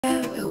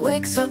hair,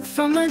 wakes up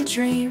from a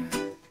dream,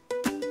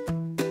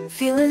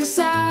 feeling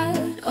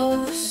sad,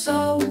 oh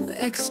so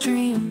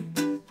extreme.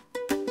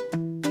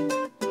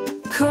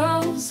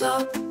 Curls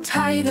up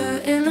tighter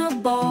in a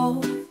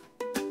ball,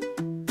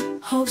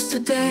 hopes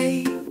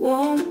today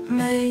won't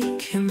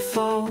make him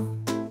fall.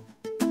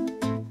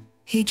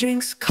 He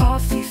drinks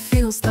coffee,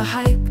 feels the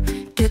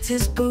hype, gets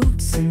his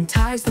boots and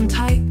ties them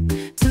tight.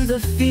 To the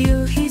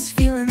field, he's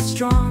feeling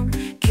strong,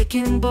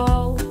 kicking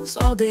balls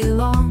all day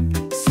long.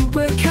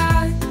 Super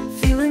cat,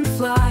 feeling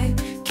fly,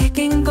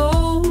 kicking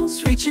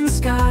goals, reaching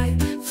sky,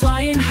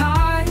 flying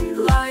high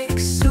like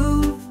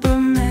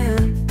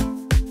Superman.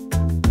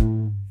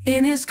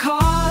 In his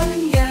car,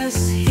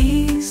 yes,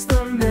 he's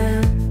the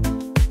man.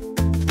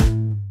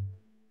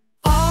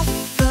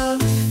 Off the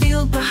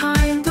field,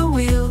 behind the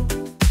wheel,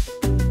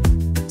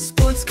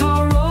 sports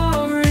car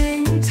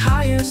roaring,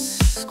 tires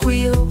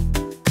squeal.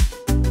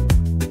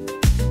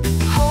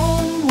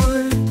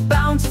 Homeward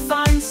bound to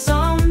find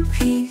some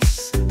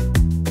peace,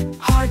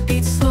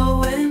 heartbeat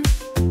slowing,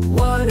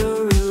 what a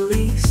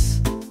release.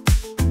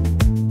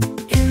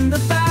 In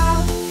the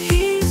bath,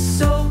 he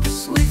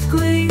soaks with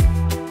glee,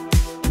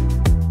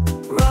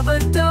 rubber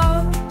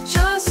dub,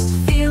 just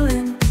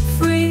feeling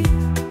free.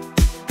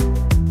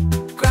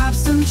 Grabs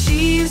some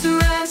cheese,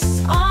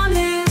 rests on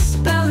his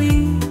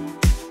belly,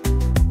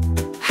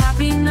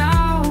 happy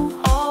now,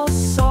 all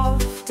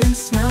soft and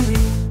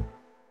smelly.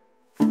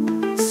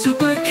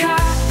 Super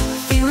cat,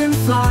 feeling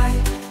fly,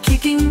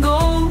 kicking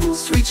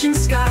goals, reaching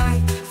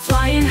sky,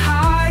 flying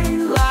high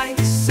like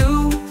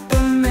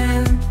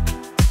Superman.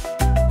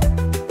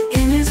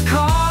 In his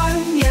car,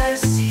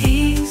 yes,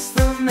 he's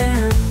the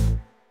man.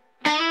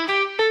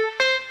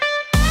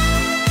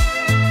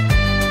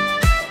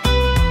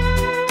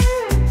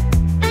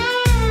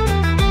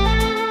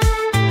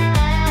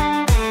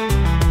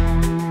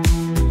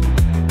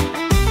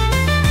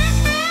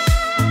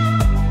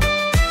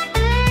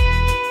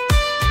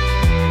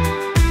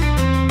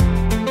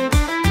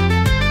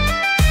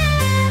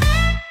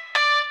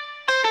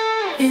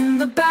 In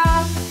the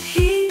bath,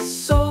 he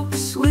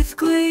soaks with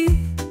glee,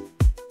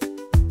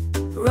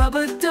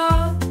 rubber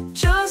dub,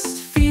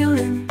 just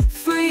feeling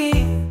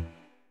free.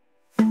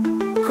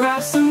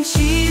 Grabs some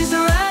cheese,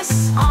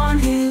 rests on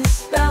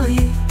his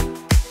belly,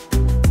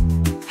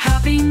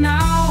 happy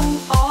now,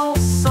 all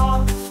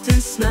soft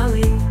and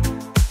smelly.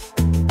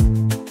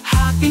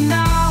 Happy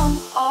now,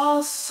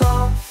 all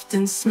soft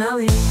and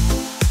smelly.